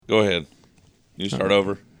Go ahead. You start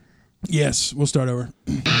over. Yes, we'll start over.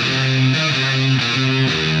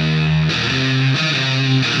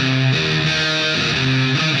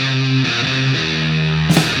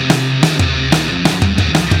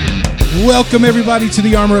 Welcome, everybody, to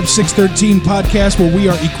the Armor Up 613 podcast, where we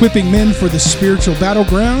are equipping men for the spiritual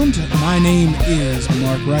battleground. My name is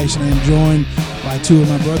Mark Rice, and I am joined by two of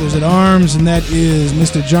my brothers at arms, and that is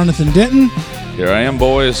Mr. Jonathan Denton. Here I am,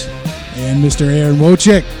 boys. And Mr. Aaron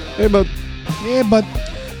Wojcik. Hey, bud. Yeah, bud.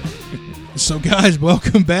 So, guys,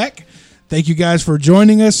 welcome back. Thank you guys for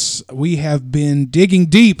joining us. We have been digging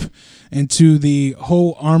deep into the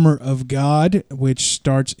whole armor of God, which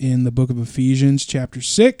starts in the book of Ephesians, chapter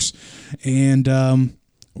 6. And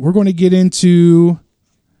we're going to get into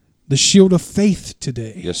the shield of faith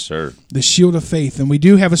today. Yes, sir. The shield of faith. And we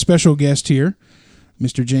do have a special guest here,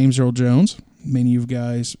 Mr. James Earl Jones. Many of you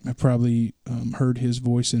guys have probably heard his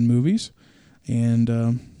voice in movies. And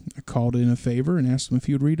I called in a favor and asked him if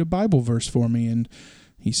he would read a Bible verse for me, and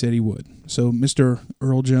he said he would. So, Mr.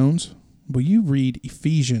 Earl Jones, will you read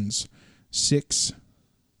Ephesians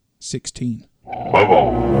 6:16? Above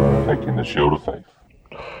all, taking the shield of faith,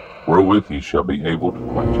 wherewith ye shall be able to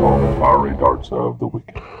quench all the fiery darts of the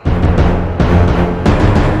wicked.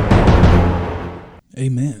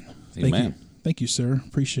 Amen. Amen. Thank you, sir.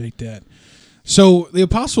 Appreciate that. So the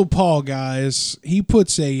Apostle Paul, guys, he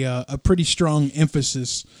puts a pretty strong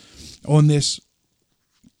emphasis on this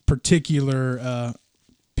particular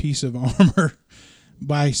piece of armor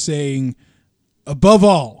by saying, above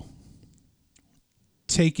all,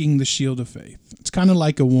 taking the shield of faith. It's kind of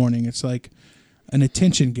like a warning. It's like an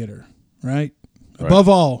attention getter, right? Above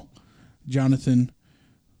all, Jonathan,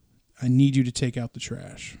 I need you to take out the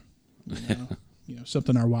trash. You know,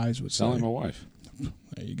 something our wives would say. Telling my wife.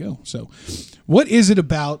 There you go. So, what is it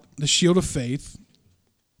about the shield of faith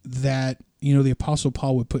that, you know, the Apostle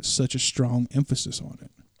Paul would put such a strong emphasis on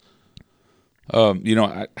it?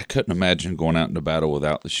 I couldn't imagine going out into battle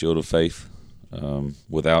without the shield of faith,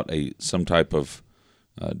 without some type of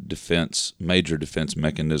major defense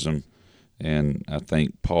mechanism. And I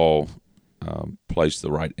think Paul placed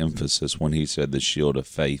the right emphasis when he said the shield of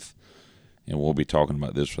faith. And we'll be talking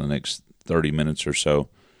about this for the next 30 minutes or so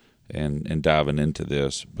and diving into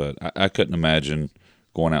this. But I couldn't imagine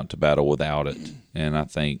going out to battle without it. And I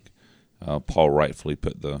think Paul rightfully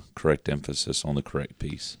put the correct emphasis on the correct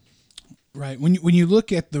piece. Right. When you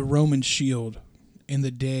look at the Roman shield in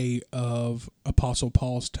the day of Apostle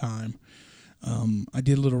Paul's time, I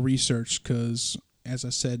did a little research because, as I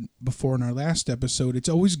said before in our last episode, it's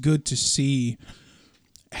always good to see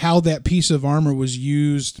how that piece of armor was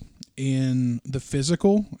used in the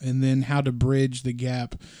physical and then how to bridge the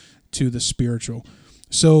gap to the spiritual.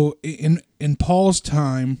 So in Paul's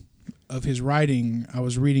time of his writing, I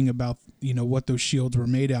was reading about, you know, what those shields were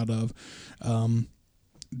made out of.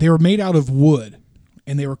 They were made out of wood,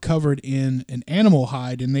 and they were covered in an animal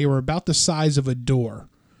hide, and they were about the size of a door.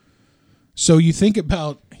 So you think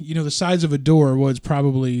about, you know, the size of a door was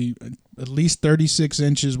probably at least 36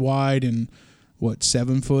 inches wide and,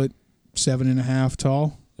 7 foot, 7.5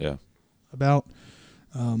 tall? Yeah. About.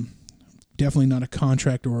 Definitely not a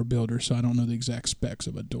contractor or a builder, so I don't know the exact specs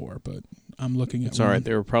of a door, but I'm looking at It's all right.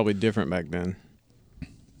 They were probably different back then.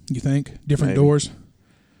 You think? Different Maybe. doors?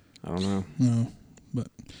 I don't know. No. But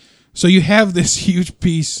so you have this huge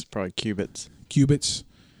piece, Probably cubits.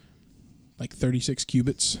 like 36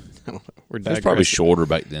 cubits, I don't know. We're It was probably digressing. shorter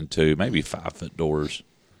back then, too. Maybe 5-foot doors.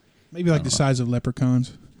 maybe like the size of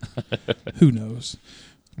leprechauns. Who knows?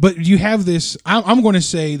 But you have this, I'm going to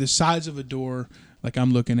say the size of a door, like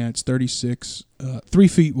I'm looking at, it's 36, 3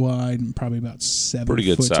 feet wide, and probably about 7 Pretty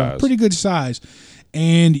good foot tall. size. Pretty good size.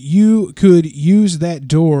 And you could use that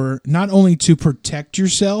door not only to protect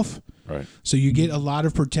yourself, Right. so you get a lot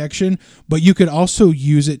of protection, but you could also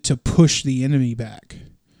use it to push the enemy back,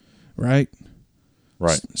 right?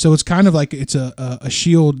 Right. So it's kind of like it's a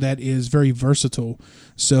shield that is very versatile.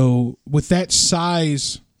 So with that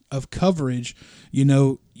size of coverage, you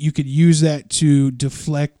know, you could use that to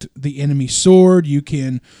deflect the enemy sword. You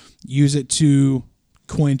can use it to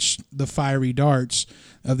quench the fiery darts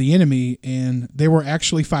of the enemy, and they were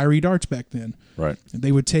actually fiery darts back then. Right.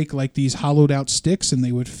 They would take like these hollowed out sticks and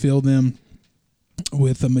they would fill them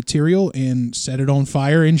with a material and set it on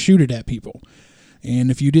fire and shoot it at people. And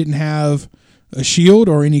if you didn't have a shield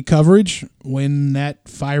or any coverage, when that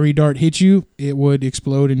fiery dart hit you, it would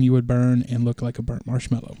explode and you would burn and look like a burnt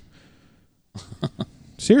marshmallow.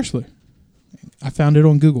 Seriously. I found it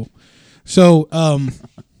on Google. So,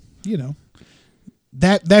 you know,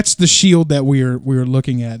 that's the shield that we're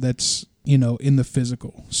looking at. That's, you know, in the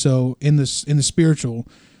physical. So in the spiritual,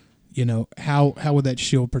 how would that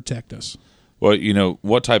shield protect us? Well,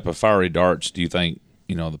 what type of fiery darts do you think,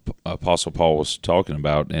 the Apostle Paul was talking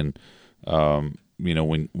about? And,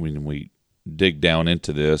 when we dig down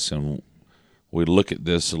into this and we look at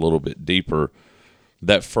this a little bit deeper,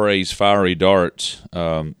 that phrase fiery darts,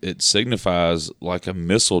 it signifies like a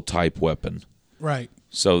missile type weapon. Right.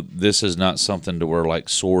 So this is not something to where like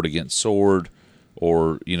sword against sword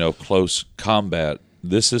or, close combat.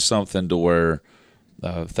 This is something to where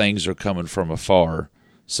things are coming from afar.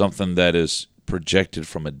 Something that is projected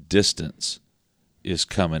from a distance is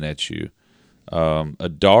coming at you. A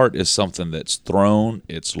dart is something that's thrown,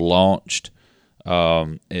 it's launched.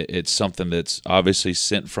 It's something that's obviously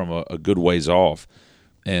sent from a good ways off.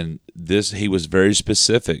 And he was very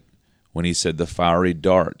specific when he said the fiery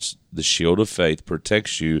darts, the shield of faith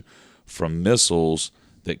protects you from missiles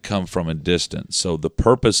that come from a distance. So the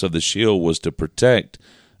purpose of the shield was to protect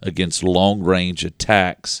against long-range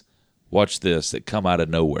attacks, watch this, that come out of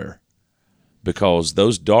nowhere. Because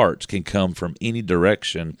those darts can come from any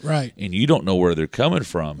direction, right? And you don't know where they're coming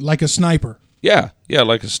from. Like a sniper. Yeah,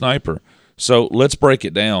 like a sniper. So let's break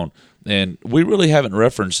it down. And we really haven't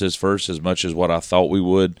referenced this verse as much as what I thought we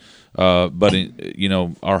would. But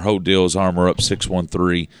our whole deal is armor up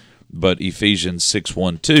 6:1-3. But Ephesians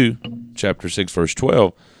 6:1-2, chapter 6, verse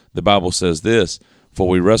 12, the Bible says this: "For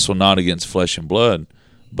we wrestle not against flesh and blood,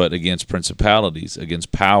 but against principalities,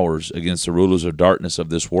 against powers, against the rulers of darkness of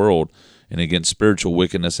this world, and against spiritual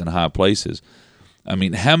wickedness in high places." I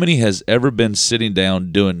mean, how many has ever been sitting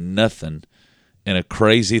down doing nothing and a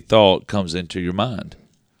crazy thought comes into your mind?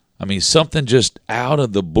 I mean, something just out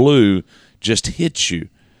of the blue just hits you.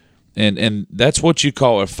 And that's what you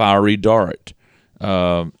call a fiery dart.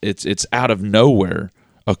 It's out of nowhere.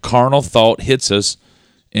 A carnal thought hits us,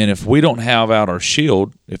 and if we don't have out our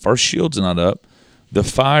shield, if our shield's not up, the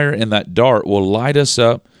fire in that dart will light us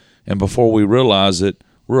up, and before we realize it,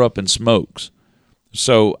 we're up in smokes.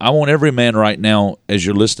 So I want every man right now, as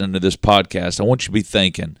you're listening to this podcast, I want you to be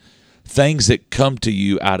thinking things that come to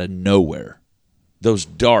you out of nowhere. Those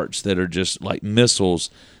darts that are just like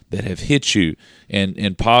missiles that have hit you,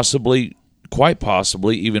 and possibly, quite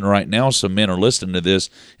possibly, even right now, some men are listening to this,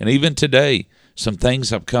 and even today, some things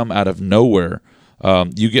have come out of nowhere.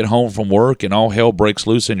 You get home from work, and all hell breaks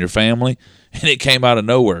loose in your family, and it came out of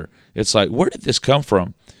nowhere. It's like, where did this come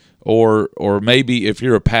from? Or maybe if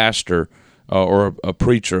you're a pastor or a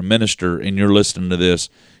preacher, a minister, and you're listening to this,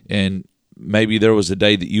 and maybe there was a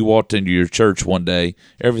day that you walked into your church one day,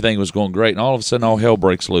 everything was going great, and all of a sudden all hell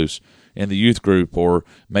breaks loose in the youth group, or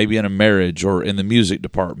maybe in a marriage, or in the music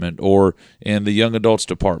department, or in the young adults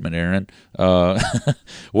department, Aaron,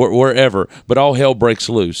 wherever. But all hell breaks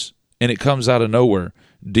loose, and it comes out of nowhere.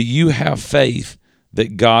 Do you have faith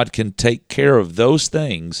that God can take care of those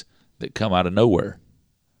things that come out of nowhere?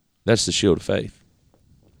 That's the shield of faith.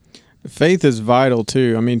 Faith is vital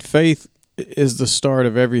too. I mean, faith is the start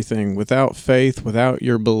of everything. Without faith, without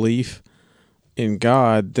your belief in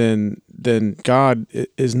God, then God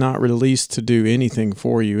is not released to do anything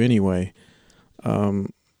for you anyway.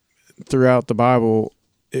 Throughout the Bible,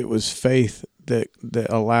 it was faith that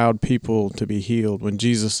allowed people to be healed. When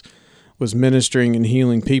Jesus was ministering and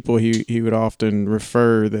healing people, he would often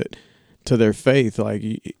refer that to their faith,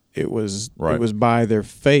 like it was by their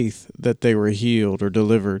faith that they were healed or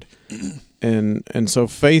delivered. And so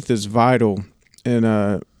faith is vital. In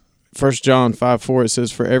 1 John 5:4, it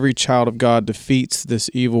says, "For every child of God defeats this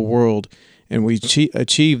evil world, and we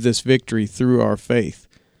achieve this victory through our faith."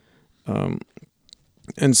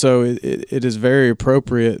 And so it is very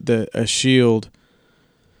appropriate that a shield,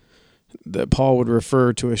 that Paul would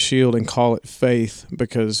refer to a shield and call it faith,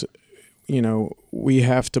 because, we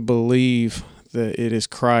have to believe that it is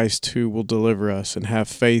Christ who will deliver us, and have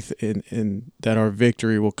faith in that our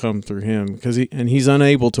victory will come through him, because he's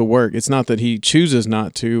unable to work. It's not that he chooses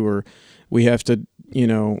not to, or we have to,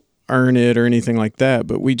 earn it or anything like that,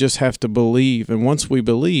 but we just have to believe. And once we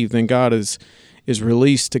believe, then God is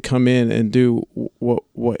released to come in and do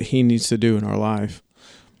what he needs to do in our life.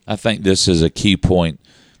 I think this is a key point,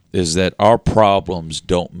 is that our problems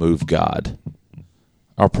don't move God.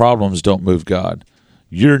 Our problems don't move God.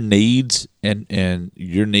 Your needs and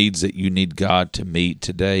your needs that you need God to meet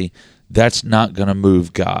today, that's not going to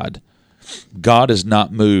move God. God is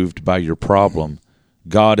not moved by your problem.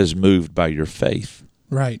 God is moved by your faith.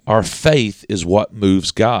 Right. Our faith is what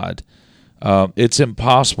moves God. It's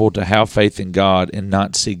impossible to have faith in God and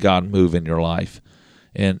not see God move in your life.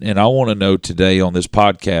 And I want to know today on this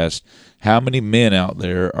podcast, how many men out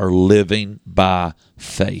there are living by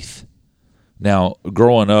faith? Now,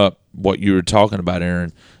 growing up, what you were talking about,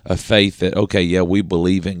 Aaron, a faith that, okay, yeah, we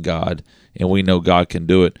believe in God, and we know God can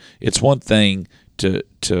do it. It's one thing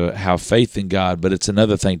to have faith in God, but it's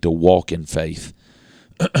another thing to walk in faith.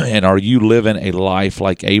 And are you living a life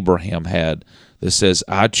like Abraham had that says,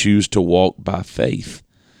 I choose to walk by faith?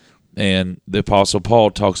 And the Apostle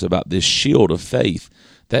Paul talks about this shield of faith.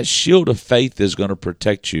 That shield of faith is going to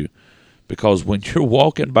protect you, because when you're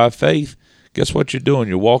walking by faith, guess what you're doing?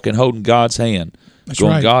 You're walking holding God's hand. That's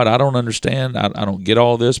going, right. God, I don't understand. I don't get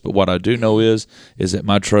all this, but what I do know is that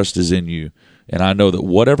my trust is in you. And I know that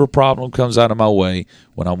whatever problem comes out of my way,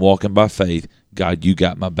 when I'm walking by faith, God, you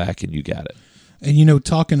got my back and you got it. And we're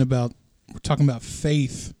talking about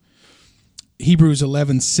faith. Hebrews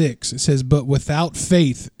 11:6, it says, "But without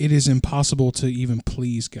faith it is impossible to even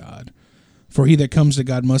please God. For he that comes to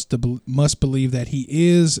God must believe that he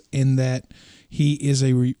is, and that he is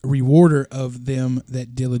a rewarder of them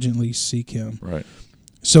that diligently seek him." Right.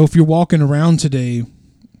 So if you're walking around today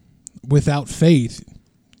without faith,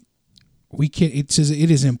 it says it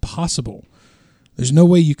is impossible. There's no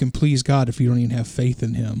way you can please God if you don't even have faith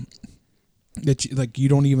in him. You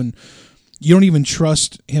don't even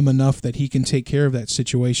trust him enough that he can take care of that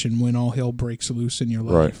situation when all hell breaks loose in your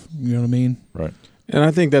life. Right. You know what I mean? Right. And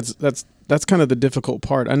I think that's kind of the difficult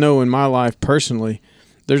part. I know in my life personally,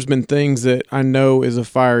 there's been things that I know is a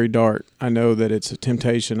fiery dart. I know that it's a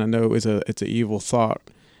temptation. I know it's an evil thought.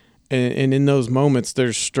 And in those moments,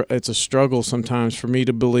 it's a struggle sometimes for me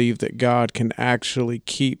to believe that God can actually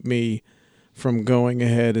keep me from going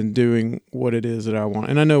ahead and doing what it is that I want.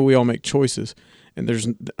 And I know we all make choices,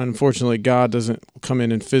 and unfortunately, God doesn't come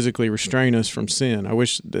in and physically restrain us from sin. I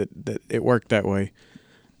wish that it worked that way,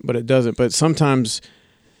 but it doesn't. But sometimes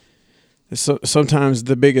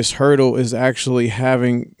the biggest hurdle is actually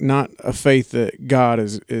having not a faith that God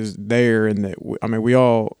is there, and that we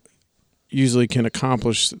all usually can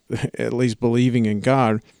accomplish at least believing in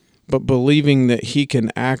God, but believing that he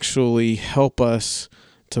can actually help us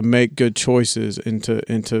to make good choices and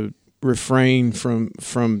to refrain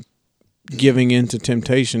from giving in to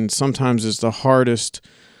temptation. Sometimes it's the hardest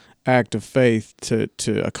act of faith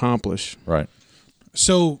to accomplish. Right.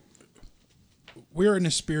 So we're in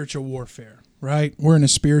a spiritual warfare, right? We're in a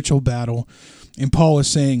spiritual battle, and Paul is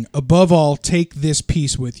saying, above all, take this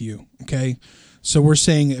peace with you, okay? So we're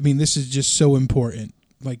saying, this is just so important.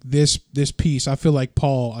 Like this peace, I feel like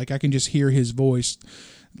Paul, I can just hear his voice,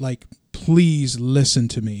 like, please listen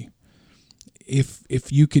to me.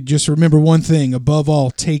 If you could just remember one thing, above all,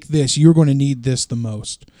 take this. You're going to need this the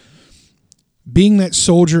most. Being that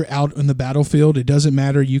soldier out on the battlefield, it doesn't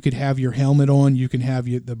matter. You could have your helmet on, you can have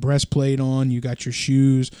the breastplate on, you got your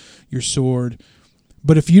shoes, your sword.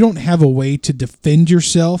 But if you don't have a way to defend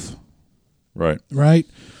yourself, right?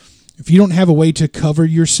 If you don't have a way to cover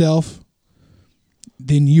yourself,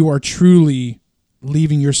 then you are truly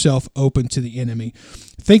leaving yourself open to the enemy.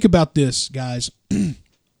 Think about this, guys.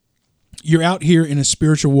 You're out here in a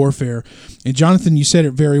spiritual warfare, and Jonathan, you said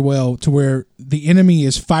it very well, to where the enemy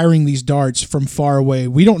is firing these darts from far away.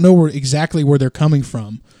 We don't know exactly where they're coming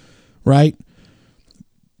from, right?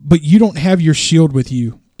 But you don't have your shield with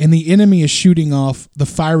you, and the enemy is shooting off the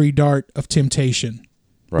fiery dart of temptation,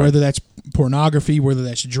 right. Whether that's pornography, whether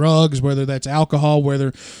that's drugs, whether that's alcohol,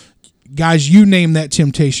 guys, you name that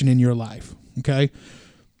temptation in your life, okay?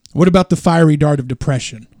 What about the fiery dart of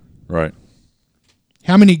depression? Right.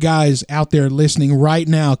 How many guys out there listening right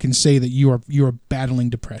now can say that you are battling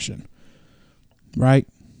depression? Right?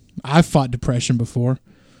 I've fought depression before.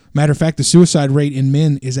 Matter of fact, the suicide rate in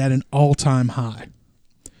men is at an all-time high.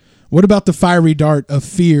 What about the fiery dart of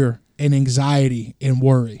fear and anxiety and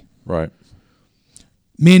worry? Right.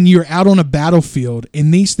 Men, you're out on a battlefield,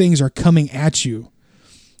 and these things are coming at you.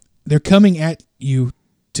 They're coming at you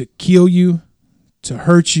to kill you, to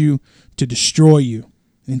hurt you, to destroy you,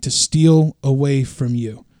 and to steal away from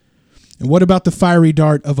you. And what about the fiery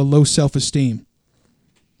dart of a low self-esteem?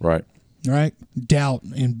 Right. Right? Doubt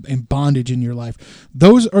and bondage in your life.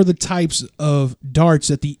 Those are the types of darts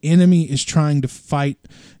that the enemy is trying to fight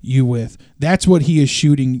you with. That's what he is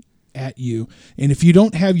shooting at you. And if you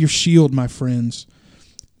don't have your shield, my friends,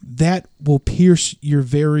 that will pierce your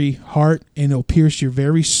very heart, and it'll pierce your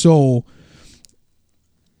very soul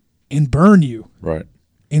and burn you. Right.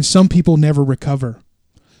 And some people never recover.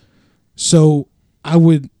 So I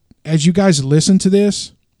would, as you guys listen to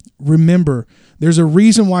this, remember, there's a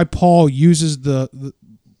reason why Paul uses the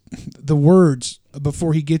words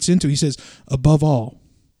before he gets into it. He says, above all,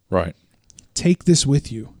 right, take this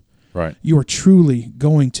with you. Right. You are truly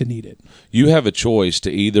going to need it. You have a choice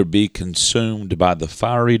to either be consumed by the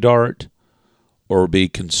fiery dart or be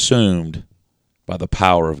consumed by the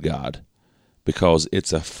power of God, because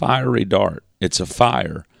it's a fiery dart. It's a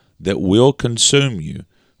fire that will consume you.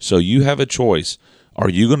 So you have a choice. Are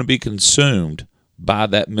you going to be consumed by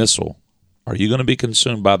that missile? Are you going to be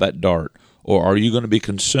consumed by that dart? Or are you going to be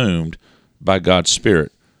consumed by God's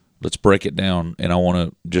Spirit? Let's break it down, and I want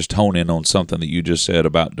to just hone in on something that you just said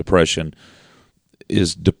about depression.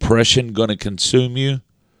 Is depression going to consume you,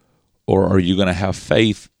 or are you going to have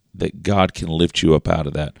faith that God can lift you up out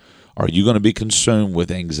of that? Are you going to be consumed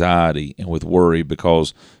with anxiety and with worry?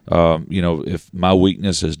 Because, if my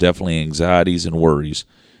weakness is definitely anxieties and worries,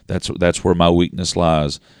 that's where my weakness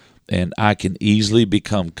lies. And I can easily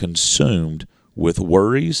become consumed with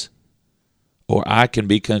worries, or I can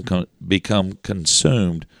become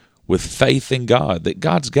consumed with faith in God, that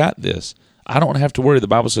God's got this. I don't have to worry. The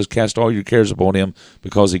Bible says, cast all your cares upon him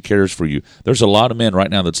because he cares for you. There's a lot of men right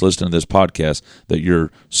now that's listening to this podcast that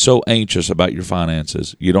you're so anxious about your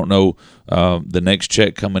finances. You don't know the next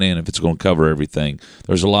check coming in if it's going to cover everything.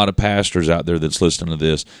 There's a lot of pastors out there that's listening to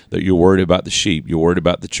this that you're worried about the sheep. You're worried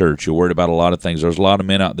about the church. You're worried about a lot of things. There's a lot of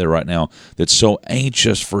men out there right now that's so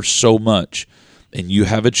anxious for so much, and you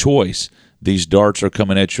have a choice. These darts are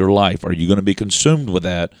coming at your life. Are you going to be consumed with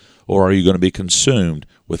that, or are you going to be consumed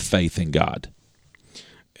with faith in God?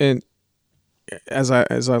 And as I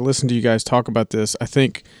listen to you guys talk about this, I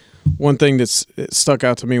think one thing that's stuck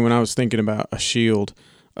out to me when I was thinking about a shield,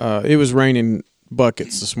 it was raining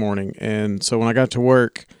buckets this morning, and so when I got to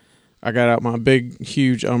work, I got out my big,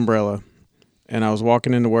 huge umbrella, and I was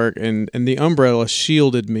walking into work, and the umbrella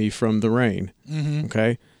shielded me from the rain. Mm-hmm.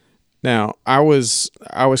 Okay. Now, I was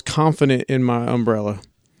confident in my umbrella.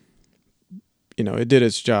 It did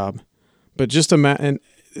its job. But just imagine,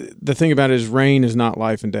 the thing about it is rain is not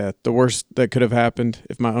life and death. The worst that could have happened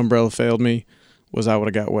if my umbrella failed me was I would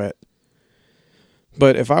have got wet.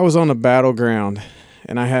 But if I was on a battleground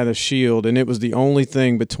and I had a shield and it was the only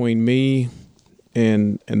thing between me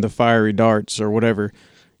and the fiery darts or whatever,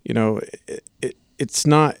 it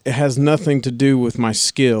has nothing to do with my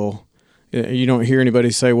skill. You don't hear anybody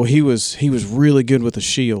say, "Well, he was really good with a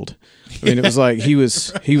shield." I mean, it was like he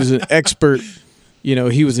was an expert.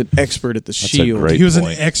 He was an expert at the shield. He was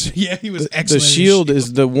point. He was excellent. The shield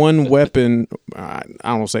is the one weapon. I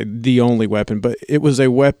don't want to say the only weapon, but it was a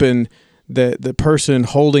weapon that the person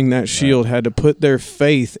holding that shield had to put their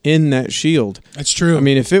faith in that shield. That's true. I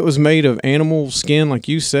mean, if it was made of animal skin, like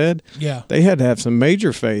you said, they had to have some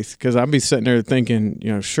major faith, because I'd be sitting there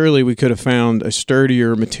thinking, surely we could have found a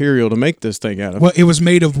sturdier material to make this thing out of. Well, it was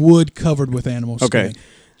made of wood covered with animal skin. Okay.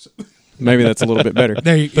 Maybe that's a little bit better.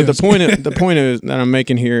 There you go. But the point that I'm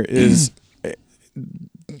making here is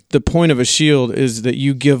the point of a shield is that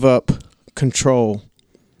you give up control.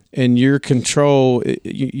 And your control,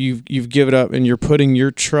 you've given up, and you're putting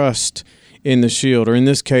your trust in the shield, or in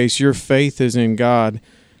this case, your faith is in God.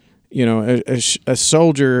 A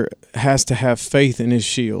soldier has to have faith in his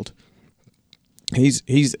shield.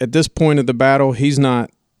 He's at this point of the battle, he's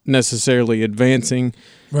not necessarily advancing,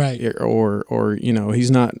 right? Or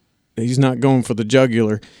he's not going for the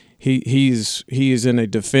jugular. He is in a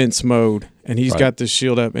defense mode, and he's got this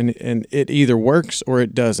shield up, and it either works or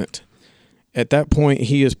it doesn't. At that point,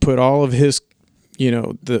 he has put all of his,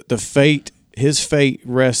 his fate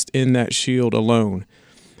rests in that shield alone.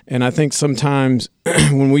 And I think sometimes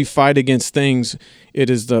when we fight against things, it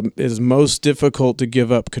is most difficult to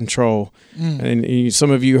give up control. And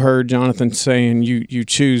some of you heard Jonathan saying you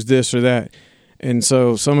choose this or that. And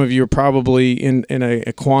so some of you are probably in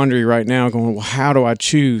a quandary right now going, well, how do I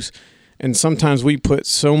choose? And sometimes we put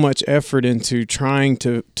so much effort into trying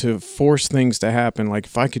to force things to happen. Like,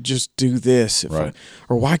 if I could just do this, or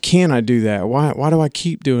why can't I do that? Why do I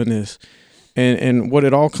keep doing this? And what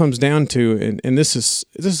it all comes down to, and this is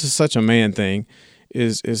such a man thing,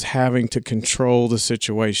 is having to control the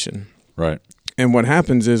situation. Right. And what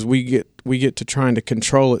happens is we get to trying to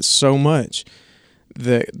control it so much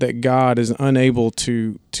that God is unable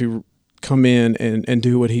to come in and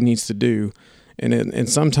do what he needs to do. And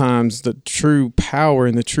sometimes the true power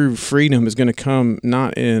and the true freedom is going to come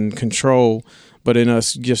not in control, but in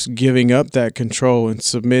us just giving up that control and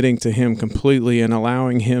submitting to him completely and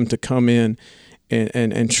allowing him to come in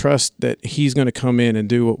and trust that he's going to come in and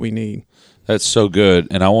do what we need. That's so good.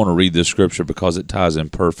 And I want to read this scripture because it ties in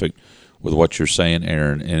perfect with what you're saying,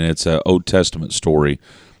 Aaron. And it's an Old Testament story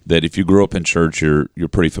that if you grew up in church, you're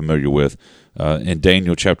pretty familiar with. In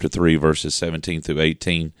Daniel chapter 3, verses 17 through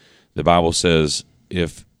 18, the Bible says,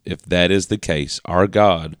 if that is the case, our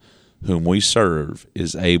God, whom we serve,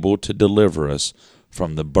 is able to deliver us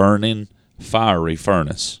from the burning fiery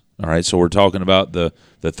furnace. All right, so we're talking about the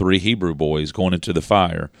three Hebrew boys going into the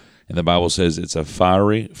fire, and the Bible says it's a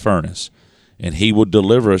fiery furnace, and he will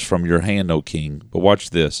deliver us from your hand, O king. But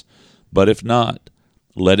watch this. But if not,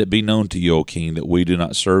 let it be known to you, O king, that we do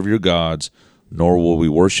not serve your gods, nor will we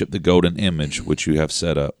worship the golden image which you have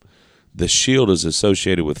set up. The shield is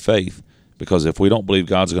associated with faith, because if we don't believe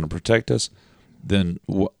God's going to protect us, then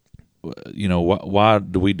why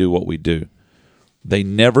do we do what we do? They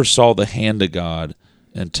never saw the hand of God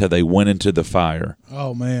until they went into the fire.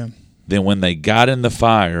 Oh, man. Then when they got in the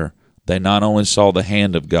fire, they not only saw the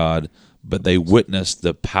hand of God, but they witnessed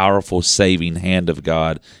the powerful saving hand of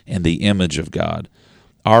God and the image of God.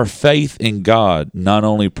 Our faith in God not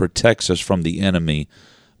only protects us from the enemy,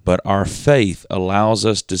 but our faith allows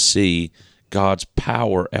us to see God's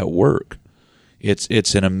power at work.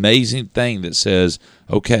 It's an amazing thing that says,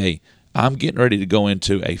 okay, I'm getting ready to go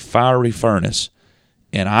into a fiery furnace,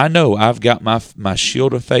 and I know I've got my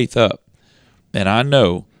shield of faith up, and I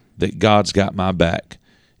know that God's got my back.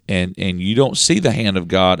 And you don't see the hand of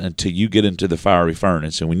God until you get into the fiery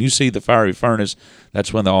furnace. And when you see the fiery furnace,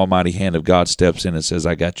 that's when the almighty hand of God steps in and says,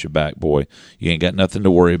 I got your back, boy. You ain't got nothing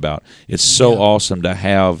to worry about. It's so awesome to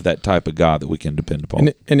have that type of God that we can depend upon.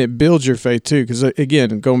 And it builds your faith too, because,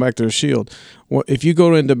 again, going back to the shield, if you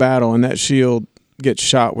go into battle and that shield gets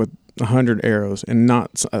shot with 100 arrows and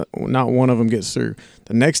not one of them gets through,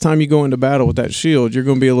 the next time you go into battle with that shield, you're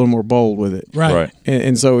going to be a little more bold with it. Right.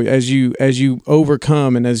 And so as you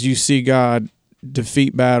overcome and as you see God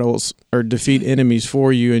defeat battles or defeat enemies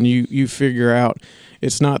for you, and you figure out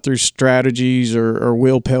it's not through strategies or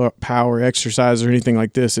willpower exercise or anything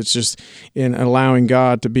like this, it's just in allowing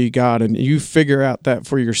God to be God, and you figure out that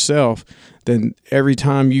for yourself, then every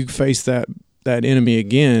time you face that enemy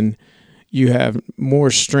again, you have more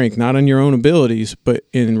strength, not in your own abilities, but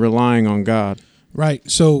in relying on God. Right.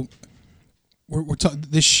 So we're talking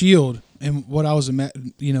this shield, and what I was,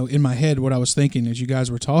 in my head, what I was thinking as you guys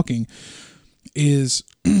were talking is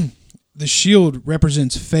the shield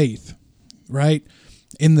represents faith, right?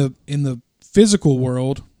 In the physical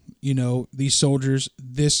world, these soldiers,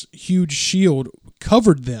 this huge shield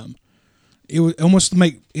covered them. It was almost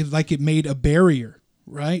like it made a barrier,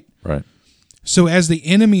 right? Right. So as the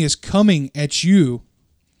enemy is coming at you,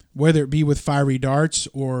 whether it be with fiery darts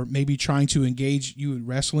or maybe trying to engage you in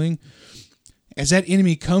wrestling, as that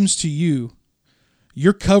enemy comes to you,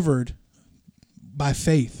 you're covered by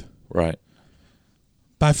faith. Right.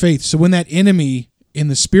 By faith. So when that enemy in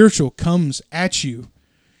the spiritual comes at you,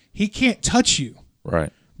 he can't touch you.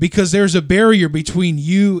 Right. Because there's a barrier between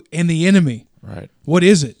you and the enemy. Right. What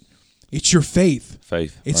is it? It's your faith.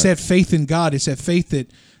 Faith. It's that faith in God. It's that faith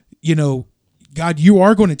that, God, you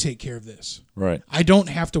are going to take care of this. Right. I don't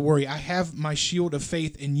have to worry. I have my shield of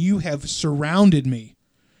faith, and you have surrounded me,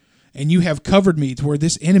 and you have covered me to where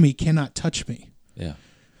this enemy cannot touch me. Yeah.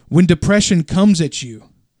 When depression comes at you,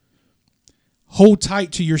 hold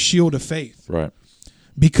tight to your shield of faith. Right.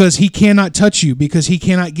 Because he cannot touch you, because he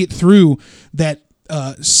cannot get through that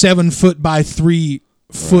 7 foot by 3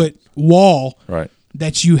 foot wall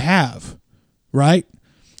that you have, right?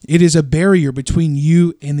 It is a barrier between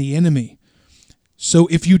you and the enemy. So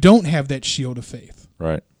if you don't have that shield of faith,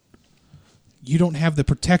 right, you don't have the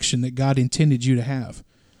protection that God intended you to have,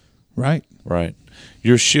 right? Right.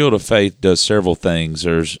 Your shield of faith does several things.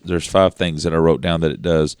 There's 5 things that I wrote down that it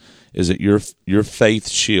does. Is that your faith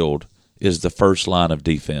shield is the first line of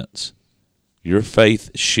defense. Your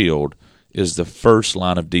faith shield is the first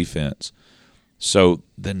line of defense. So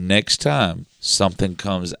the next time something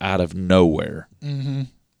comes out of nowhere,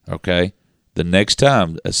 okay, the next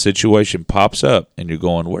time a situation pops up and you're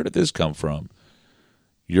going, where did this come from?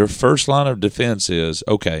 Your first line of defense is,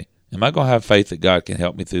 okay, am I going to have faith that God can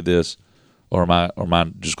help me through this, or am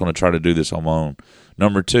I just going to try to do this on my own?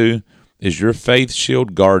 Number 2 is your faith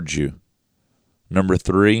shield guards you. Number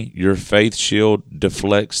 3, your faith shield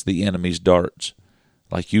deflects the enemy's darts.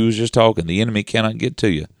 Like you was just talking, the enemy cannot get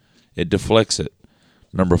to you. It deflects it.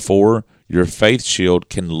 Number 4, your faith shield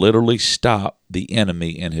can literally stop the enemy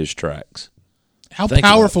in his tracks. How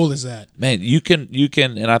powerful is that? Man, you can,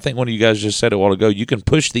 and I think one of you guys just said it a while ago, you can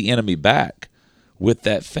push the enemy back with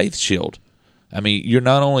that faith shield. I mean, you're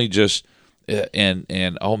not only just,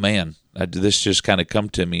 and oh man, this just kind of come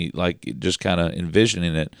to me, like just kind of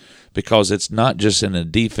envisioning it, because it's not just in a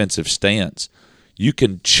defensive stance. You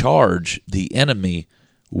can charge the enemy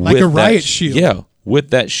like with a riot shield. Yeah, with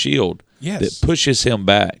that shield that pushes him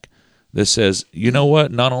back. That says, you know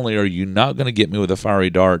what? Not only are you not going to get me with the fiery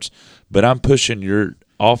darts, but I'm pushing your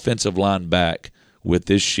offensive line back with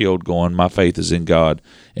this shield going, my faith is in God.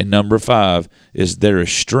 And number 5 is there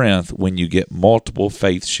is strength when you get multiple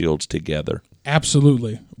faith shields together.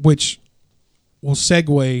 Absolutely. Which will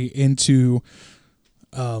segue into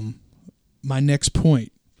my next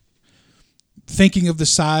point. Thinking of the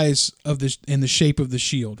size of this and the shape of the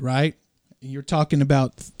shield, right? You're talking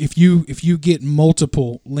about if you get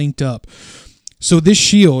multiple linked up. So this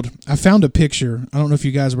shield, I found a picture. I don't know if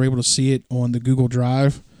you guys were able to see it on the Google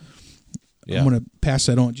Drive. Yeah. I'm going to pass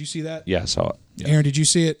that on. Did you see that? Yeah, I saw it. Yeah. Aaron, did you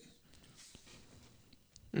see it?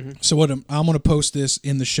 Mm-hmm. So I'm going to post this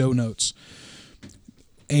in the show notes.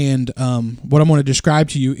 And what I'm going to describe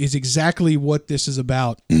to you is exactly what this is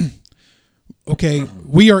about. Okay,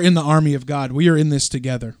 we are in the army of God. We are in this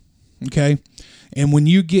together. Okay? And when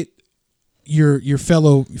you get your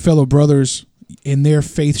fellow brothers in their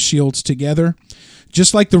faith shields together,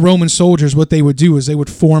 just like the Roman soldiers, what they would do is they would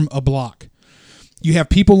form a block. You have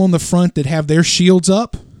people on the front that have their shields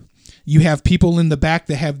up. You have people in the back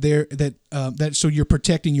that have their so you're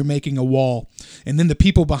protecting, you're making a wall. And then the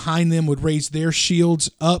people behind them would raise their shields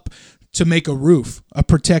up to make a roof, a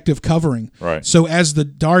protective covering. Right. So as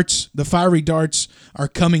the fiery darts are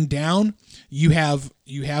coming down, you have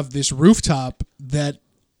this rooftop that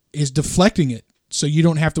is deflecting it. So you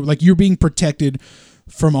don't have to, like, you're being protected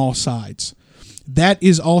from all sides. That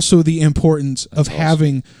is also the importance of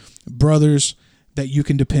having brothers that you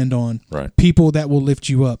can depend on. Right. People that will lift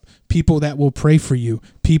you up. People that will pray for you.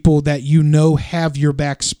 People that you know have your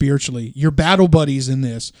back spiritually. Your battle buddies in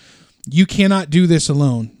this. You cannot do this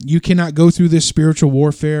alone. You cannot go through this spiritual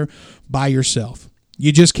warfare by yourself.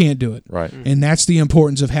 You just can't do it. Right. And that's the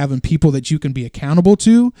importance of having people that you can be accountable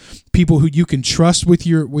to, people who you can trust with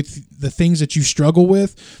the things that you struggle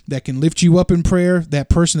with, that can lift you up in prayer, that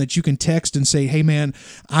person that you can text and say, hey man,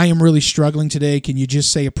 I am really struggling today. Can you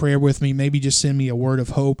just say a prayer with me? Maybe just send me a word of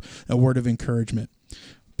hope, a word of encouragement.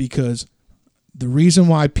 Because the reason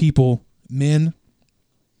why men,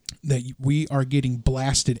 that we are getting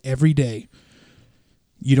blasted every day,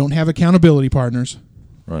 you don't have accountability partners.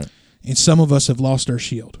 Right. And some of us have lost our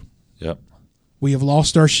shield. Yep. We have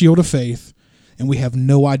lost our shield of faith, and we have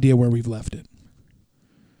no idea where we've left it.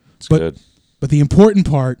 It's good. But the important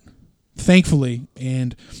part, thankfully,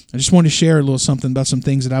 and I just wanted to share a little something about some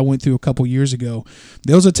things that I went through a couple years ago.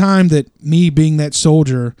 There was a time that me being that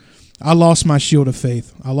soldier, I lost my shield of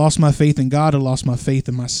faith. I lost my faith in God. I lost my faith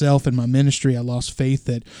in myself and my ministry. I lost faith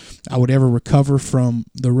that I would ever recover from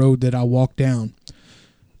the road that I walked down.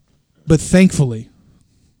 But thankfully,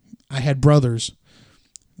 I had brothers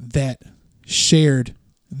that shared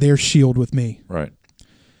their shield with me. Right.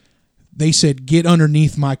 They said, get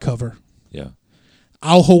underneath my cover. Yeah.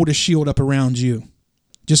 I'll hold a shield up around you.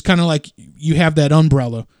 Just kind of like you have that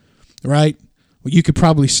umbrella, right? Well, you could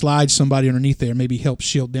probably slide somebody underneath there, maybe help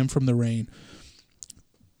shield them from the rain.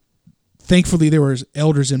 Thankfully, there were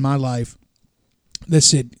elders in my life that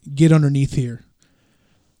said, get underneath here.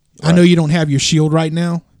 Right. I know you don't have your shield right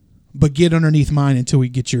now, but get underneath mine until we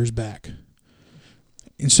get yours back.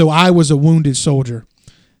 And so I was a wounded soldier,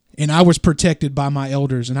 and I was protected by my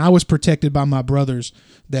elders, and I was protected by my brothers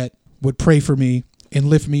that would pray for me and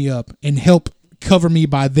lift me up and help cover me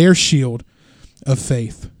by their shield of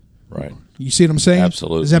faith. Right. You see what I'm saying?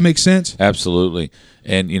 Absolutely. Does that make sense? Absolutely.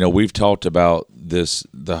 And, we've talked about this,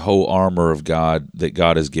 the whole armor of God that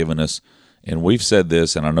God has given us. And we've said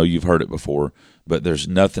this, and I know you've heard it before, but there's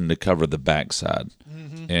nothing to cover the backside.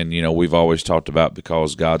 Mm-hmm. And, we've always talked about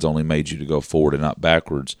because God's only made you to go forward and not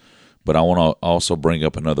backwards. But I want to also bring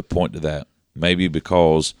up another point to that. Maybe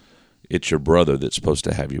because it's your brother that's supposed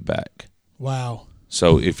to have your back. Wow.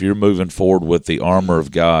 So if you're moving forward with the armor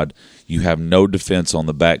of God, you have no defense on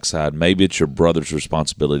the backside. Maybe it's your brother's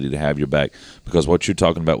responsibility to have your back, because what you're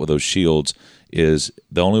talking about with those shields is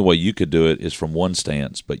the only way you could do it is from one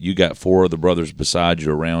stance, but you got four of the brothers beside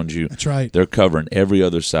you, around you. That's right. They're covering every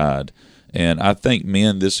other side. And I think,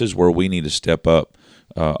 men, this is where we need to step up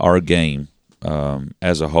our game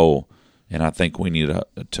as a whole. And I think we need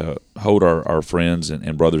to hold our friends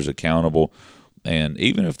and brothers accountable. And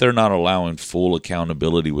even if they're not allowing full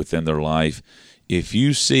accountability within their life, if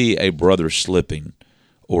you see a brother slipping,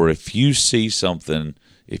 or if you see something,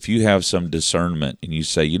 if you have some discernment and you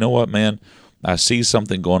say, you know what, man, I see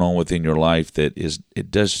something going on within your life that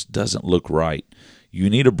it just doesn't look right. You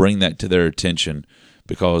need to bring that to their attention,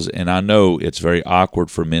 because, and I know it's very awkward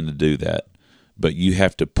for men to do that, but you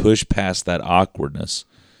have to push past that awkwardness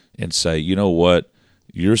and say, you know what?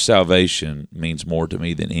 Your salvation means more to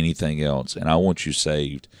me than anything else, and I want you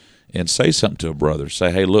saved. And say something to a brother.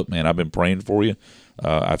 Say, hey, look, man, I've been praying for you.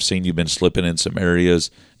 I've seen you've been slipping in some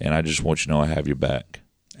areas, and I just want you to know I have your back.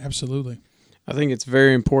 Absolutely. I think it's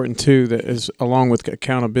very important, too, that is along with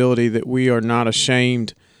accountability, that we are not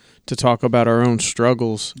ashamed to talk about our own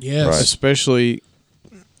struggles. Yes. Right. Especially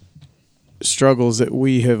struggles that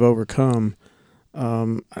we have overcome.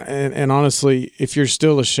 And honestly, if you're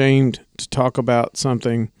still ashamed to talk about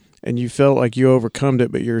something and you felt like you overcome it,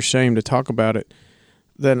 but you're ashamed to talk about it,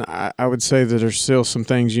 then I would say that there's still some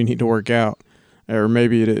things you need to work out, or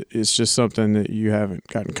maybe it's just something that you haven't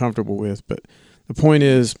gotten comfortable with. But the point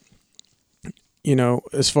is,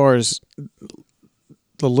 as far as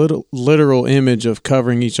the literal image of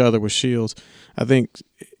covering each other with shields, I think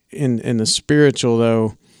in the spiritual,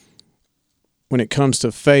 though, when it comes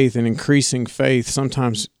to faith and increasing faith,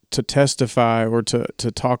 sometimes to testify or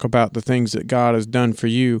to talk about the things that God has done for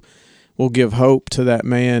you will give hope to that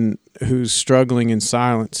man who's struggling in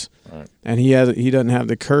silence. Right. And he doesn't have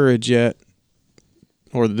the courage yet,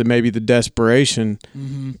 or maybe the desperation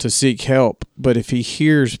to seek help. But if he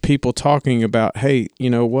hears people talking about, hey, you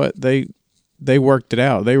know what, they worked it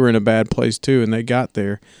out, they were in a bad place too, and they got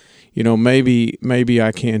there, maybe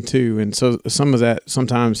I can too. And so some of that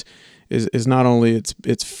sometimes is not only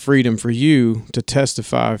it's freedom for you to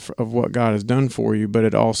testify of what God has done for you, but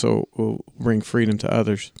it also will bring freedom to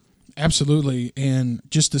others. Absolutely. And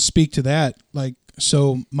just to speak to that,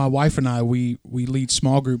 so my wife and I, we lead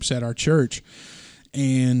small groups at our church,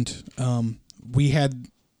 and we had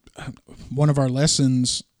one of our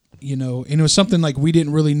lessons, and it was something like we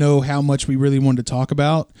didn't really know how much we really wanted to talk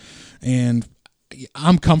about. And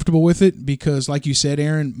I'm comfortable with it because, like you said,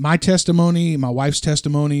 Aaron, my testimony, my wife's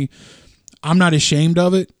testimony, I'm not ashamed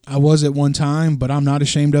of it. I was at one time, but I'm not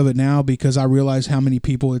ashamed of it now because I realize how many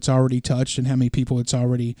people it's already touched and how many people it's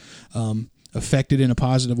already affected in a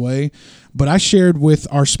positive way. But I shared with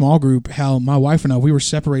our small group how my wife and I, we were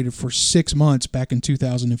separated for 6 months back in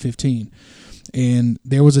 2015. And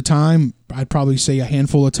there was a time, I'd probably say a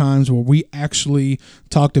handful of times, where we actually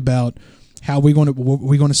talked about how we going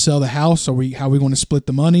to sell the house, or how we going to split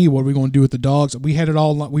the money, what are we going to do with the dogs. We had it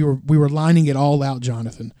all. We were lining it all out,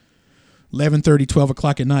 Jonathan. 11:30, 12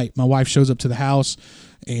 o'clock at night, my wife shows up to the house,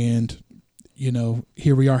 and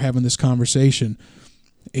here we are having this conversation.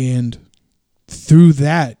 And through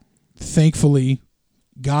that, thankfully,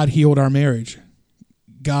 God healed our marriage.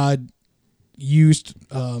 God used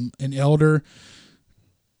an elder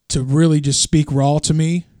to really just speak raw to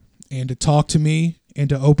me and to talk to me and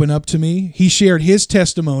to open up to me. He shared his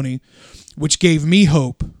testimony, which gave me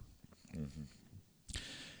hope.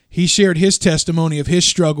 He shared his testimony of his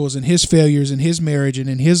struggles and his failures in his marriage and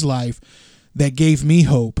in his life that gave me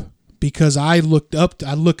hope, because I look up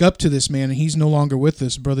to this man, and he's no longer with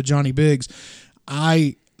us, Brother Johnny Biggs.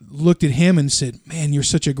 I looked at him and said, man, you're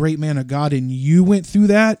such a great man of God, and you went through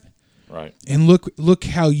that. Right. And look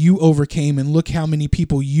how you overcame, and look how many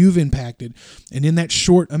people you've impacted. And in that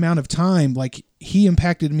short amount of time, he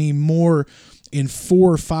impacted me more in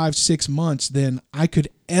 4, 5, 6 months than I could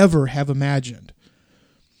ever have imagined.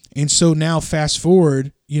 And so now fast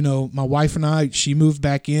forward, my wife and I, she moved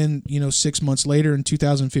back in, 6 months later in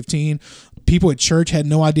 2015. People at church had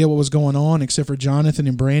no idea what was going on except for Jonathan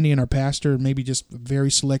and Brandy and our pastor, and maybe just a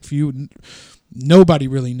very select few. Nobody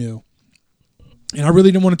really knew. And I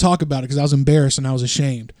really didn't want to talk about it because I was embarrassed and I was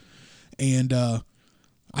ashamed. And I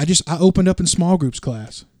opened up in small groups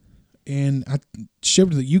class. And I shared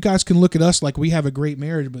with you guys can look at us like we have a great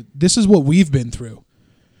marriage, but this is what we've been through.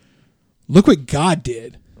 Look what God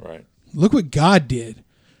did. Right. Look what God did.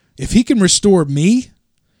 If he can restore me,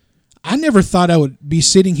 I never thought I would be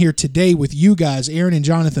sitting here today with you guys, Aaron and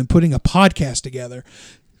Jonathan, putting a podcast together.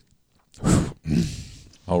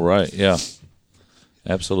 All right. Yeah.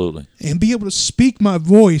 Absolutely. And be able to speak my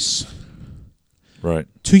voice right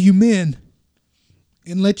to you men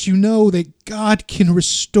and let you know that God can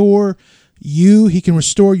restore you. He can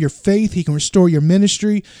restore your faith. He can restore your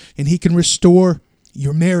ministry, and he can restore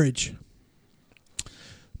your marriage.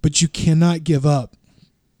 But you cannot give up,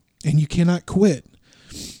 and you cannot quit.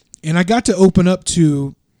 And I got to open up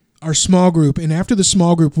to our small group, and after the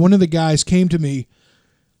small group, one of the guys came to me,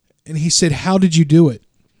 and he said, how did you do it?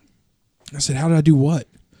 I said, how did I do what?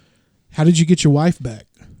 How did you get your wife back?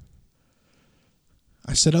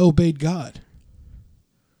 I said, I obeyed God.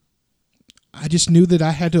 I just knew that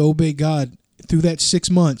I had to obey God through that 6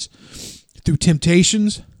 months, through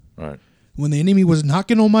temptations, right, when the enemy was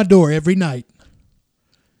knocking on my door every night.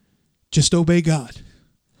 Just obey God.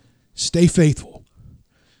 Stay faithful.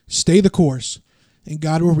 Stay the course, and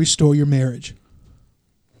God will restore your marriage.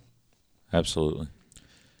 Absolutely.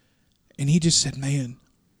 And he just said, man,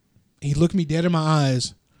 he looked me dead in my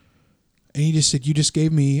eyes, and he just said, you just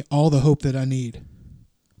gave me all the hope that I need.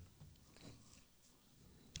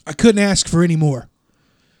 I couldn't ask for any more.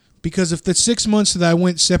 Because if the 6 months that I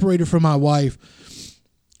went separated from my wife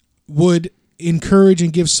would encourage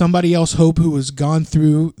and give somebody else hope who has gone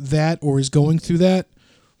through that or is going through that,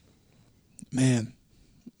 man,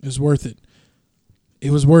 it was worth it.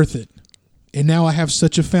 It was worth it. And now I have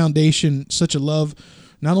such a foundation, such a love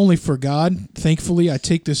not only for God, thankfully, I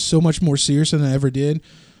take this so much more serious than I ever did,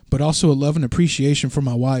 but also a love and appreciation for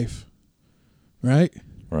my wife. Right?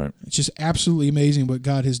 Right. It's just absolutely amazing what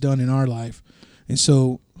God has done in our life. And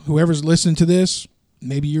so whoever's listening to this,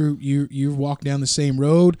 maybe you've walked down the same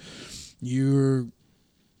road. You're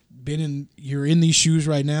in these shoes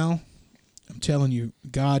right now. I'm telling you,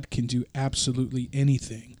 God can do absolutely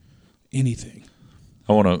anything. Anything.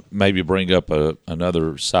 I want to maybe bring up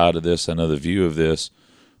another side of this, another view of this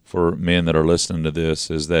for men that are listening to this,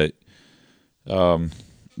 is that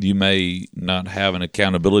you may not have an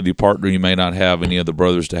accountability partner. You may not have any other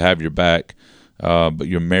brothers to have your back, but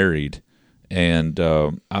you're married. And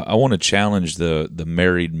I want to challenge the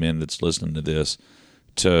married men that's listening to this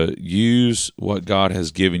to use what God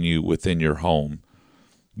has given you within your home,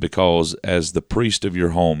 because as the priest of your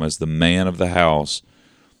home, as the man of the house,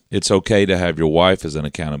 it's okay to have your wife as an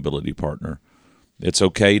accountability partner. It's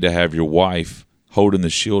okay to have your wife holding the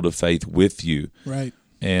shield of faith with you. Right.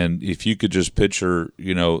 And if you could just picture,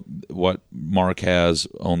 what Mark has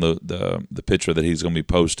on the picture that he's going to be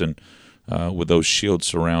posting with those shields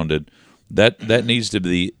surrounded, that needs to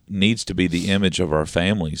be the image of our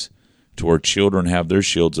families, to where children have their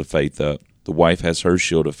shields of faith up, the wife has her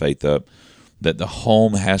shield of faith up, that the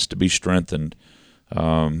home has to be strengthened.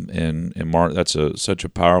 And Mark, that's such a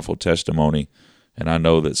powerful testimony, and I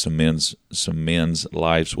know that some men's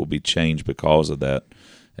lives will be changed because of that.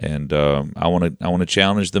 And I want to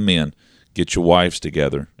challenge the men: get your wives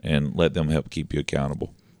together and let them help keep you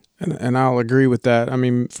accountable. And I'll agree with that. I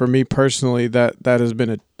mean, for me personally, that has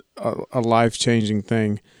been a life-changing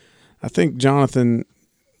thing. I think, Jonathan,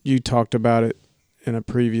 you talked about it in a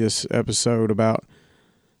previous episode about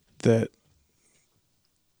that.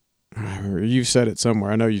 You've said it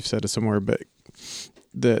somewhere. I know you've said it somewhere, but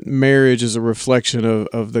that marriage is a reflection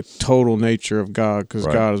of the total nature of God, because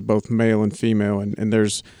Right. God is both male and female, and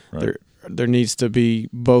there's Right. there needs to be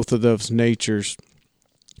both of those natures.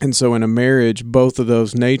 And so in a marriage, both of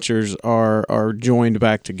those natures are joined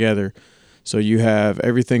back together. So you have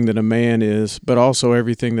everything that a man is, but also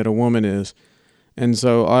everything that a woman is. And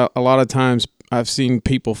so a lot of times I've seen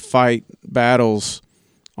people fight battles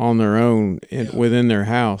on their own within their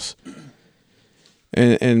house.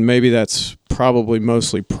 And maybe that's probably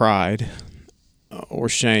mostly pride or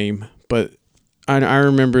shame. But I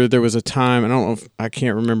remember there was a time, I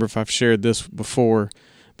can't remember if I've shared this before,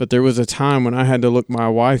 but there was a time when I had to look my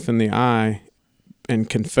wife in the eye and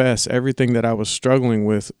confess everything that I was struggling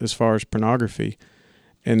with as far as pornography.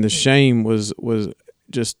 And the shame was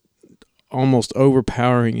just almost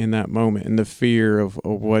overpowering in that moment, and the fear of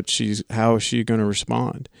how is she going to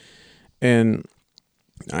respond. And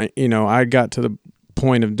I got to the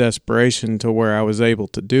point of desperation to where I was able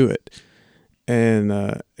to do it. And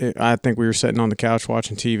I think we were sitting on the couch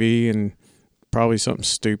watching TV and probably something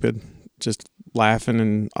stupid, just laughing,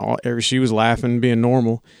 and she was laughing, being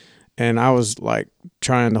normal. And I was like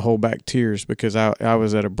trying to hold back tears because I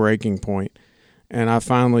was at a breaking point. And I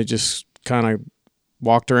finally just kind of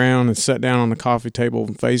walked around and sat down on the coffee table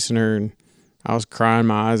facing her, and I was crying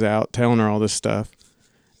my eyes out, telling her all this stuff.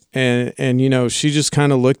 And she just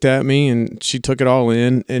kind of looked at me, and she took it all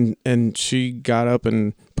in, and she got up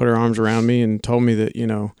and put her arms around me and told me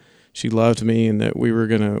that, she loved me and that we were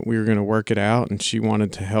gonna work it out, and she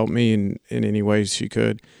wanted to help me in any ways she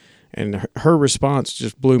could. And her response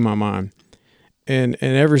just blew my mind. And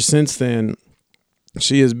ever since then,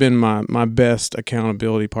 she has been my best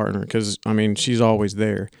accountability partner, because she's always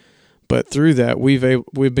there. But through that, we've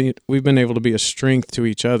been able to be a strength to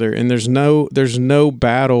each other. And there's no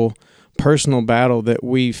personal battle that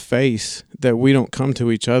we face that we don't come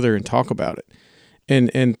to each other and talk about it.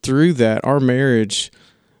 And through that, our marriage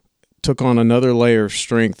took on another layer of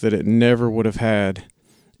strength that it never would have had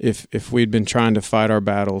if we'd been trying to fight our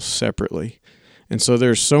battles separately. And so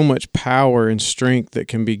there's so much power and strength that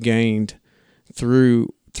can be gained through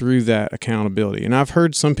that accountability. And I've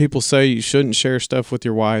heard some people say you shouldn't share stuff with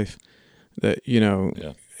your wife, that,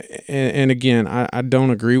 Yeah. and again, I don't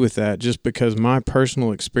agree with that, just because my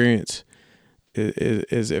personal experience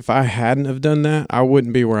is if I hadn't have done that, I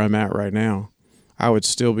wouldn't be where I'm at right now. I would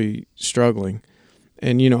still be struggling.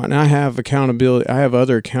 And, and I have accountability. I have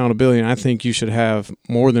other accountability, and I think you should have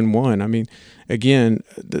more than one. Again,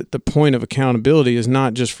 the point of accountability is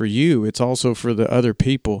not just for you. It's also for the other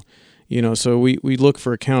people. So we look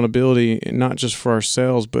for accountability, not just for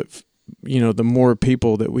ourselves, but, the more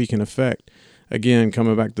people that we can affect. Again,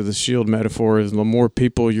 coming back to the shield metaphor, is the more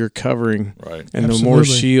people you're covering, Right. and Absolutely. the more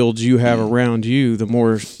shields you have around you, the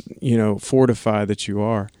more, fortified that you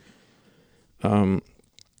are.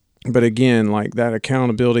 But again, like that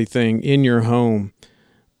accountability thing in your home,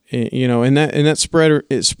 And that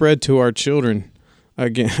spread to our children.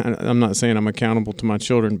 Again, I'm not saying I'm accountable to my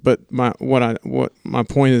children, but my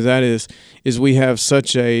point is we have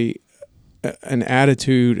such an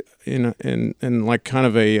attitude and like kind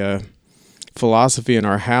of a philosophy in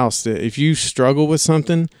our house that if you struggle with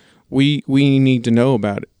something, we need to know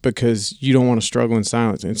about it, because you don't want to struggle in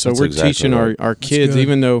silence. And so That's we're exactly teaching right. our kids, good.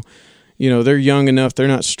 even though they're young enough, they're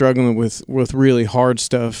not struggling with really hard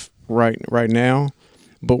stuff right now.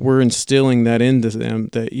 But we're instilling that into them,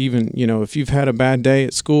 that even, if you've had a bad day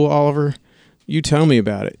at school, Oliver, you tell me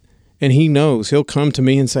about it. And he knows. He'll come to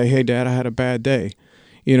me and say, hey, Dad, I had a bad day.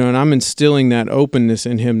 And I'm instilling that openness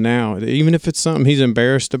in him now. Even if it's something he's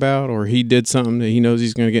embarrassed about, or he did something that he knows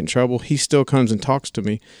he's going to get in trouble, he still comes and talks to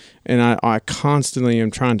me. And I constantly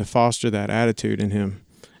am trying to foster that attitude in him.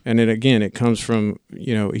 And it comes from,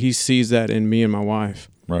 he sees that in me and my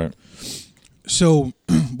wife. Right. So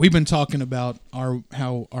we've been talking about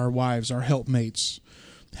how our wives, our helpmates,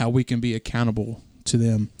 how we can be accountable to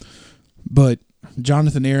them. But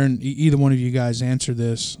Jonathan, Aaron, either one of you guys answer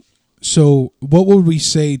this. So what would we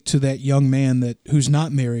say to that young man who's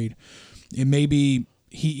not married, and maybe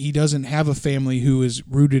he doesn't have a family who is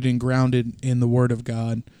rooted and grounded in the Word of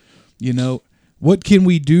God? What can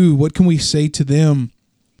we do? What can we say to them,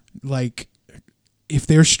 like, if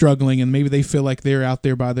they're struggling and maybe they feel like they're out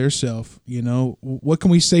there by themselves? What can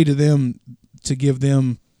we say to them to give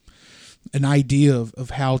them an idea of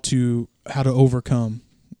how to overcome,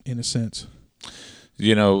 in a sense?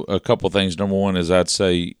 A couple things. Number one is I'd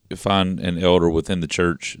say find an elder within the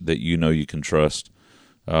church that you can trust.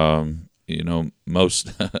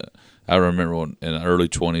 Most I remember in the early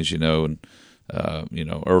 20s, and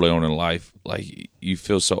early on in life, like you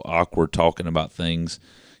feel so awkward talking about things.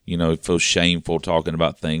 It feels shameful talking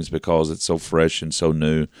about things because it's so fresh and so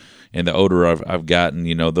new. And the older I've gotten,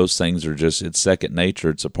 those things are it's second nature.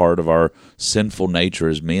 It's a part of our sinful nature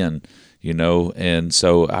as men. And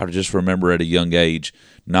so I just remember at a young age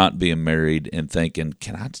not being married and thinking,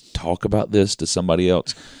 can I talk about this to somebody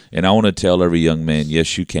else? And I want to tell every young man,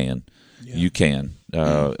 yes, you can. Yeah. You can.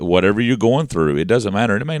 Whatever you're going through, it doesn't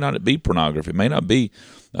matter. It may not be pornography. It may not be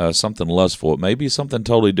something lustful. It may be something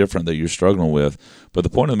totally different that you're struggling with. But the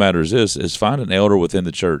point of the matter is this, is find an elder within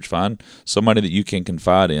the church. Find somebody that you can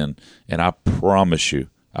confide in, and I promise you,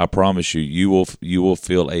 you will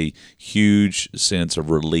feel a huge sense of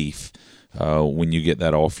relief when you get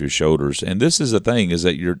that off your shoulders. And this is the thing, is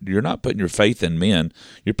that you're not putting your faith in men,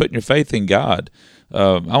 you're putting your faith in God.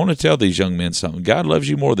 I want to tell these young men something. God loves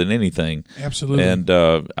you more than anything. Absolutely. And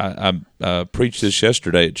I preached this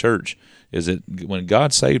yesterday at church, is that when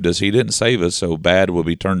God saved us, he didn't save us so bad would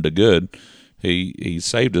be turned to good. He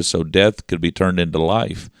saved us so death could be turned into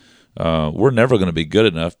life. We're never going to be good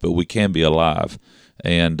enough, but we can be alive.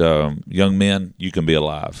 And young men, you can be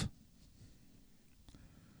alive.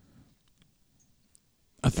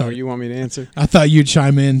 I thought you want me to answer. I thought you'd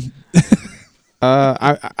chime in.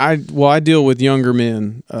 I deal with younger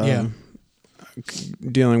men.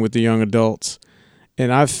 Dealing with the young adults,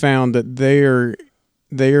 and I've found that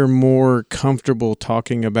they are more comfortable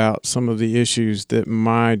talking about some of the issues that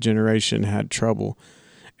my generation had trouble.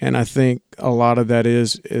 And I think a lot of that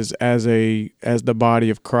is as the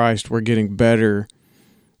body of Christ, we're getting better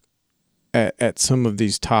at some of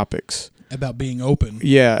these topics About being open.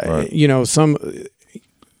 Yeah, right.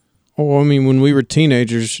 When we were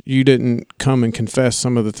teenagers, you didn't come and confess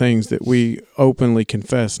some of the things that we openly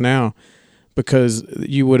confess now, because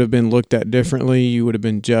you would have been looked at differently. You would have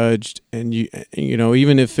been judged, and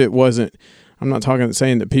even if it wasn't, I'm not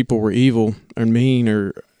saying that people were evil or mean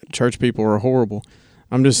or church people are horrible.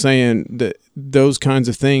 I'm just saying that those kinds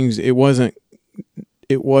of things, it wasn't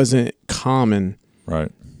common,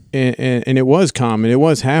 right? And it was common. It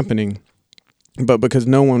was happening, but because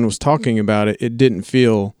no one was talking about it, it didn't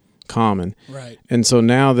feel common. Right. And so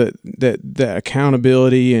now that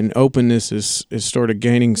accountability and openness is sort of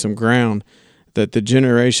gaining some ground, that the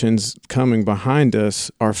generations coming behind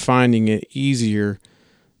us are finding it easier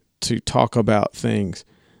to talk about things.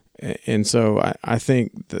 And so I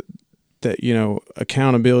think that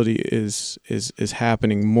accountability is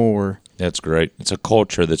happening more. That's great. It's a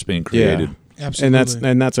culture that's being created. Yeah, absolutely.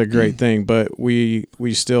 And that's a great thing, but we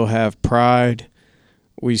still have pride.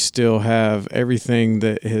 We still have everything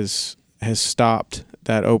that has stopped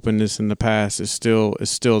that openness in the past is still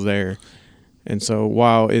there. And so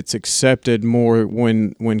while it's accepted more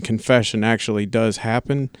when confession actually does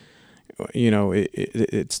happen,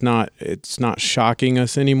 it's not shocking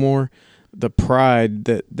us anymore. The pride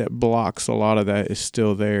that blocks a lot of that is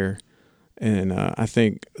still there. And I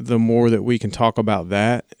think the more that we can talk about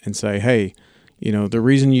that and say, hey, The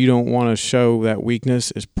reason you don't want to show that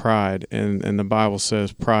weakness is pride, and the Bible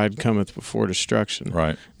says pride cometh before destruction.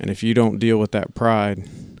 Right. And if you don't deal with that pride,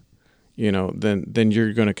 then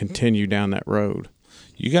you're going to continue down that road.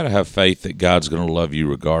 You got to have faith that God's going to love you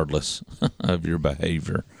regardless of your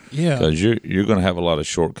behavior. Yeah. Because you're going to have a lot of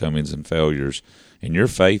shortcomings and failures, and your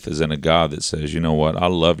faith is in a God that says, you know what, I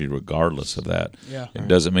love you regardless of that. Yeah. It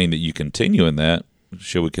doesn't mean that you continue in that.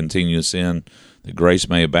 Should we continue to sin, that grace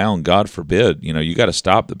may abound? God forbid. You got to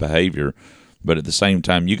stop the behavior, but at the same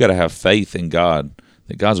time, you got to have faith in God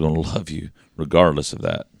that God's going to love you regardless of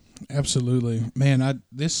that. Absolutely, man. I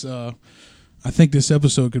think this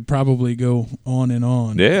episode could probably go on and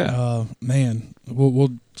on. Yeah. Man, we'll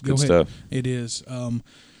go good ahead. stuff. It is.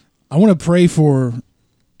 I want to pray for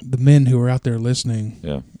the men who are out there listening.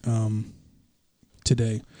 Yeah.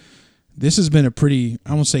 Today, this has been a pretty,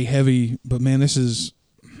 I won't say heavy, but man,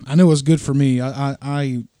 I know it's good for me.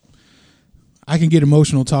 I can get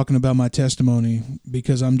emotional talking about my testimony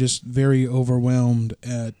because I'm just very overwhelmed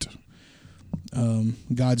at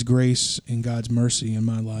God's grace and God's mercy in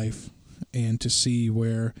my life, and to see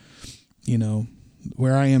where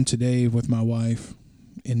I am today with my wife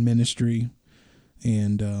in ministry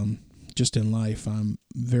and just in life. I'm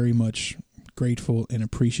very much grateful and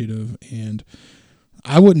appreciative, and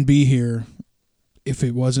I wouldn't be here if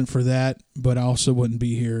it wasn't for that, but I also wouldn't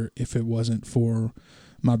be here if it wasn't for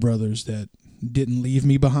my brothers that didn't leave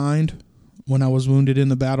me behind when I was wounded in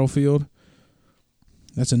the battlefield.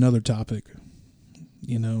 That's another topic,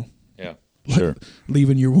 Yeah, sure.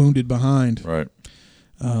 leaving your wounded behind. Right.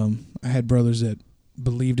 I had brothers that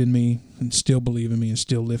believed in me and still believe in me and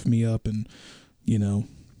still lift me up, and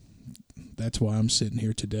that's why I'm sitting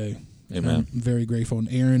here today. Amen. I'm very grateful. And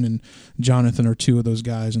Aaron and Jonathan are two of those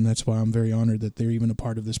guys, and that's why I'm very honored that they're even a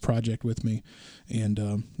part of this project with me. And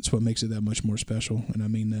that's what makes it that much more special, and I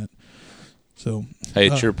mean that. So, Hey,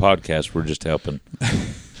 it's your podcast. We're just helping.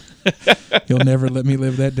 You'll never let me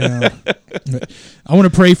live that down. But I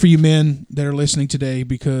want to pray for you men that are listening today,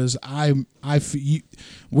 because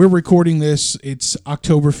we're recording this. It's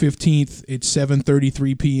October 15th. It's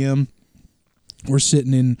 7:33 p.m. We're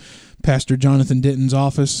sitting in Pastor Jonathan Denton's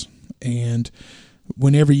office, and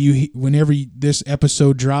whenever this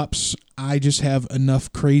episode drops, I just have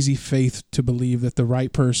enough crazy faith to believe that the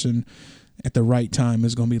right person at the right time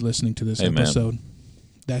is going to be listening to this Amen. episode.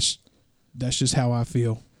 That's just how I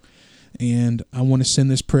feel. And I want to send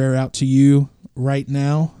this prayer out to you right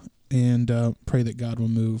now and pray that God will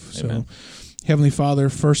move. Amen. So, Heavenly Father,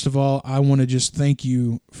 first of all, I want to just thank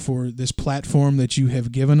you for this platform that you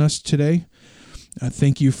have given us today. I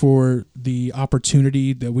thank you for the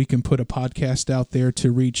opportunity that we can put a podcast out there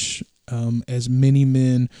to reach as many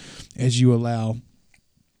men as you allow.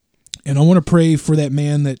 And I want to pray for that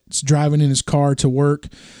man that's driving in his car to work,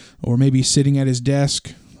 or maybe sitting at his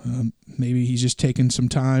desk. Maybe he's just taking some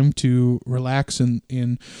time to relax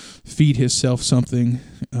and feed himself something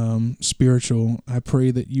spiritual. I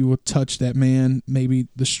pray that you will touch that man, maybe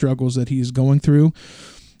the struggles that he is going through.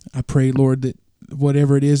 I pray, Lord, that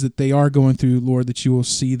whatever it is that they are going through, Lord, that you will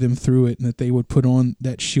see them through it, and that they would put on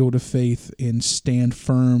that shield of faith and stand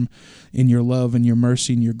firm in your love and your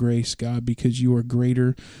mercy and your grace, God, because you are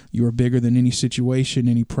greater, you are bigger than any situation,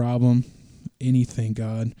 any problem, anything,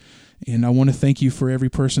 God. And I want to thank you for every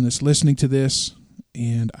person that's listening to this,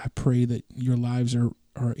 and I pray that your lives are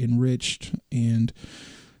enriched, and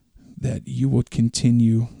that you will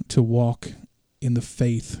continue to walk in the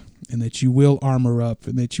faith, and that you will armor up,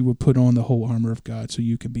 and that you will put on the whole armor of God so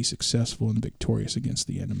you can be successful and victorious against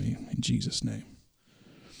the enemy. In Jesus' name.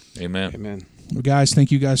 Amen. Amen. Well, guys,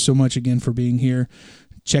 thank you guys so much again for being here.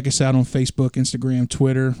 Check us out on Facebook, Instagram,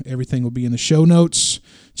 Twitter. Everything will be in the show notes.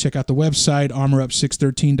 Check out the website,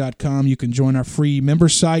 armorup613.com. You can join our free member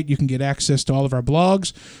site. You can get access to all of our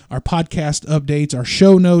blogs, our podcast updates, our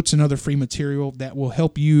show notes, and other free material that will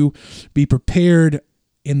help you be prepared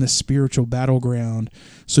in the spiritual battleground.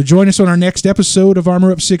 So join us on our next episode of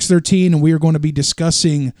Armor Up 613, and we are going to be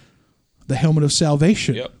discussing the helmet of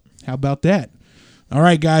salvation. Yep. How about that? All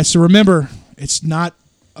right, guys. So remember, it's not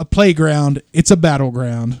a playground, it's a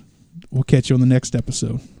battleground. We'll catch you on the next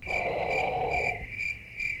episode.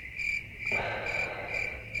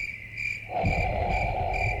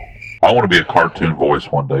 I want to be a cartoon voice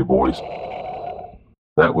one day, boys.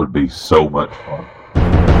 That would be so much fun.